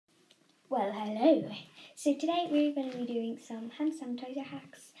Well, hello. So today we're going to be doing some hand sanitizer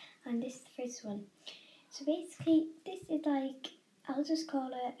hacks, and this is the first one. So basically, this is I'll just call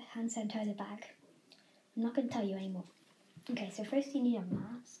it a hand sanitizer bag. I'm not going to tell you anymore. Okay, so first you need a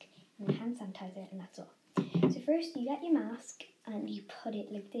mask and a hand sanitizer, and that's all. So first you get your mask and you put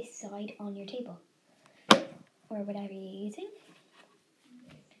it like this side on your table, or whatever you're using.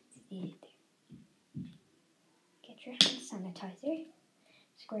 Get your hand sanitizer.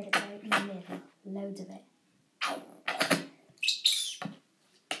 Squirt it out in the middle, loads of it.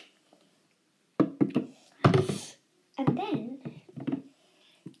 And then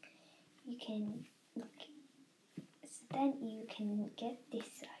you can get this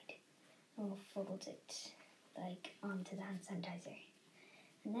side and we'll fold it onto the hand sanitizer.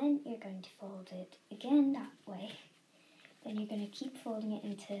 And then you're going to fold it again that way. Then you're going to keep folding it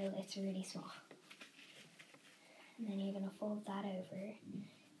until it's really small. And then you're going to fold that over.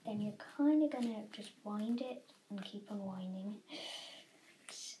 Then you're kind of going to just wind it and keep on winding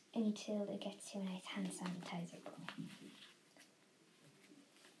until it gets to a nice hand sanitizer ball.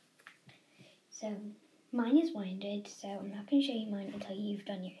 So mine is winded, so I'm not going to show you mine until you've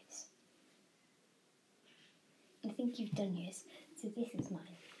done yours. I think you've done yours, so this is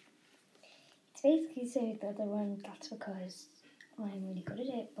mine. It's basically the same as the other one, that's because I'm really good at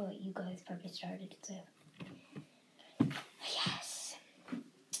it, but you guys probably started, so yes.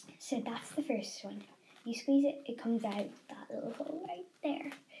 So that's the first one. You squeeze it, it comes out that little hole right there.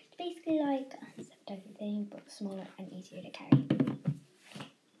 It's basically like a hand sanitizer thing, but smaller and easier to carry.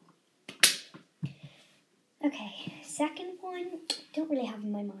 Okay, second one, don't really have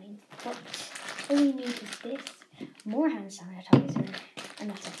in my mind, but all you need is this, more hand sanitizer, and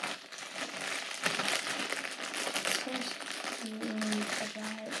that's it. First,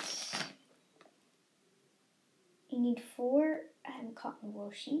 you need 4 cotton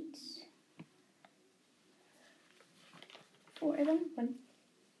wool sheets. 4 of them. 1,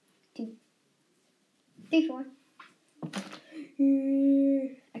 2, 3, 4.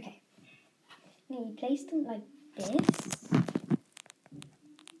 Okay. Now you place them like this,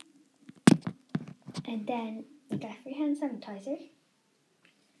 and then you get your hand sanitizer,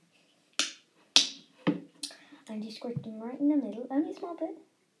 and you squirt them right in the middle, only a small bit.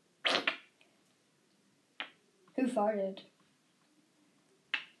 Who farted?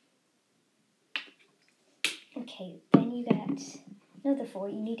 Okay, then you get another 4,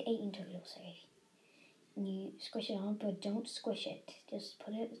 you need 8 in total, sorry. And you squish it on, but don't squish it. Just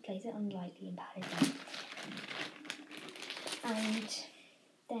place it on lightly and pat it down. And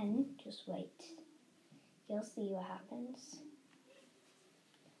then just wait. You'll see what happens.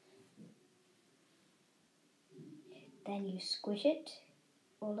 Then you squish it,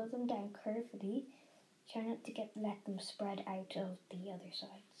 all of them down carefully. Try not to let them spread out of the other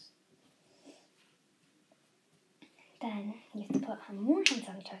sides. Then you have to put more hand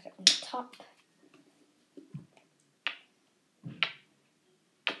sanitizer on the top.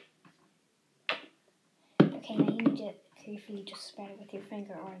 Okay, now you need to carefully just spread it with your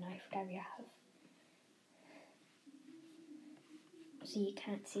finger or a knife, whatever you have. So you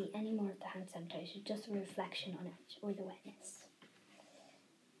can't see any more of the hand sanitizer, just a reflection on it, or the wetness.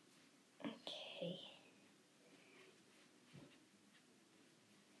 Okay.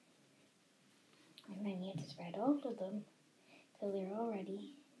 And then you have to spread all of them till they're all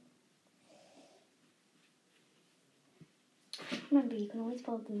ready. Remember, you can always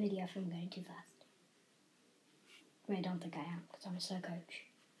pause the video if I'm going too fast. Well, I don't think I am, because I'm a slow coach.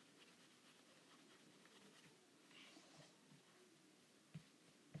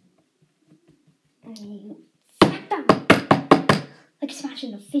 And you smack them like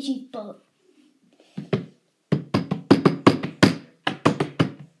smashing a fishy's butt.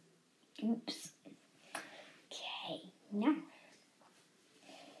 Oops. Okay, now.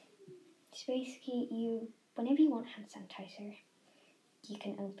 So basically, whenever you want hand sanitizer, you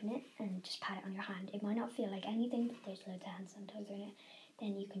can open it and just pat it on your hand. It might not feel like anything, but there's loads of hand sanitizer in it.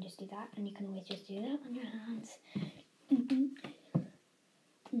 Then you can just do that, and you can always just do that on your hands.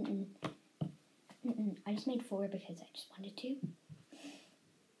 I just made 4 because I just wanted to.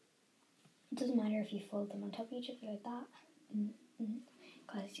 It doesn't matter if you fold them on top of each other like that,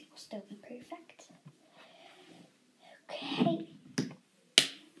 because it will still be perfect. Okay.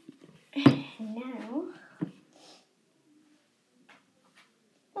 Now,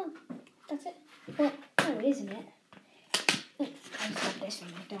 well, that's it. Well, no, it isn't it. I'll stop this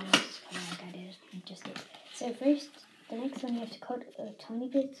from McDonald's, like I just did. So first, the next one you have to cut tiny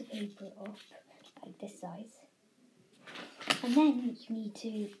bits of paper up, like this size. And then you need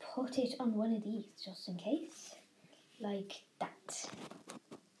to put it on one of these, just in case, like that.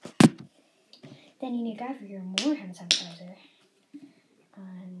 Then you need to grab your more hand sanitizer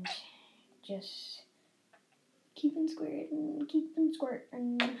and just keep on squirting,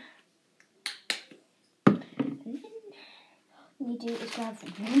 And then what you do is grab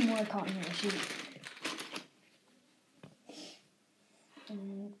one more cotton wool sheet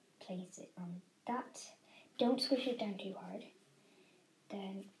and place it on that. Don't squish it down too hard.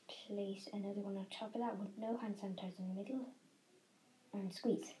 Then place another one on top of that with no hand sanitizer in the middle and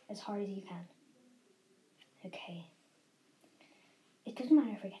squeeze as hard as you can. Okay. It doesn't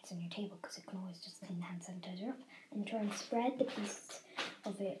matter if it gets on your table because it can always just clean the hand sanitizer up, and try and spread the piece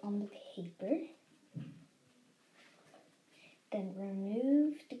of it on the paper. Then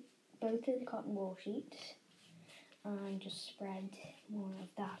remove both of the cotton wool sheets and just spread more of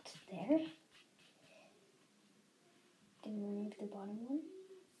that there. Then remove the bottom one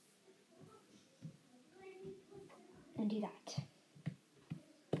and do that.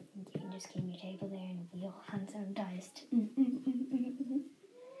 And you can just clean your table there and it'll be all hand sanitized.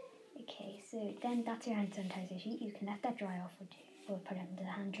 Okay, so then that's your hand sanitizer sheet. You can let that dry off or put it into the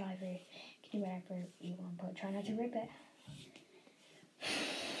hand dryer. You can do whatever you want, but try not to rip it.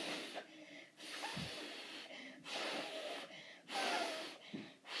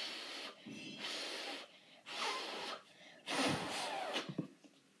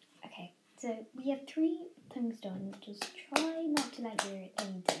 Okay, so we have 3 things done. Just try not to let your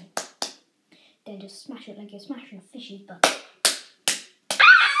thing down. Then just smash it like you're smashing a fish's butt.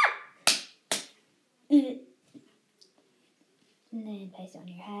 And then place it on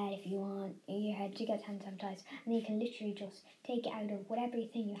your head if you want your head to get hand sanitized. And then you can literally just take it out of whatever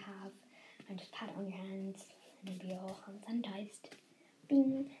thing you have and just pat it on your hands and it'll be all hand sanitized.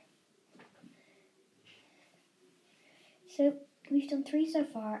 Bing! So we've done 3 so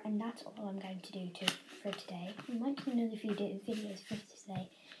far, and that's all I'm going to do for today. We might do another few videos for today,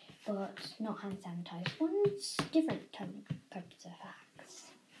 but not hand sanitized ones, different types of hacks.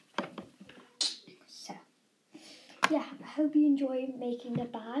 So, yeah, I hope you enjoy making the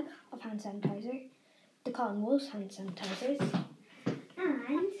bag of hand sanitizer, the cotton wool hand sanitizers,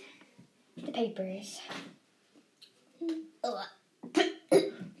 and the papers.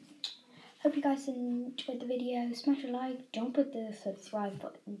 Hope you guys enjoyed the video. Smash a like. Don't put the subscribe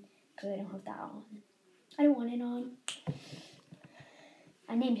button because I don't have that on. I don't want it on.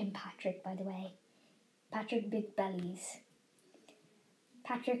 I named him Patrick, by the way. Patrick Big Bellies.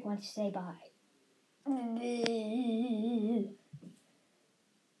 Patrick wants to say bye.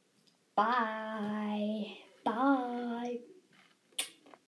 Bye. Bye.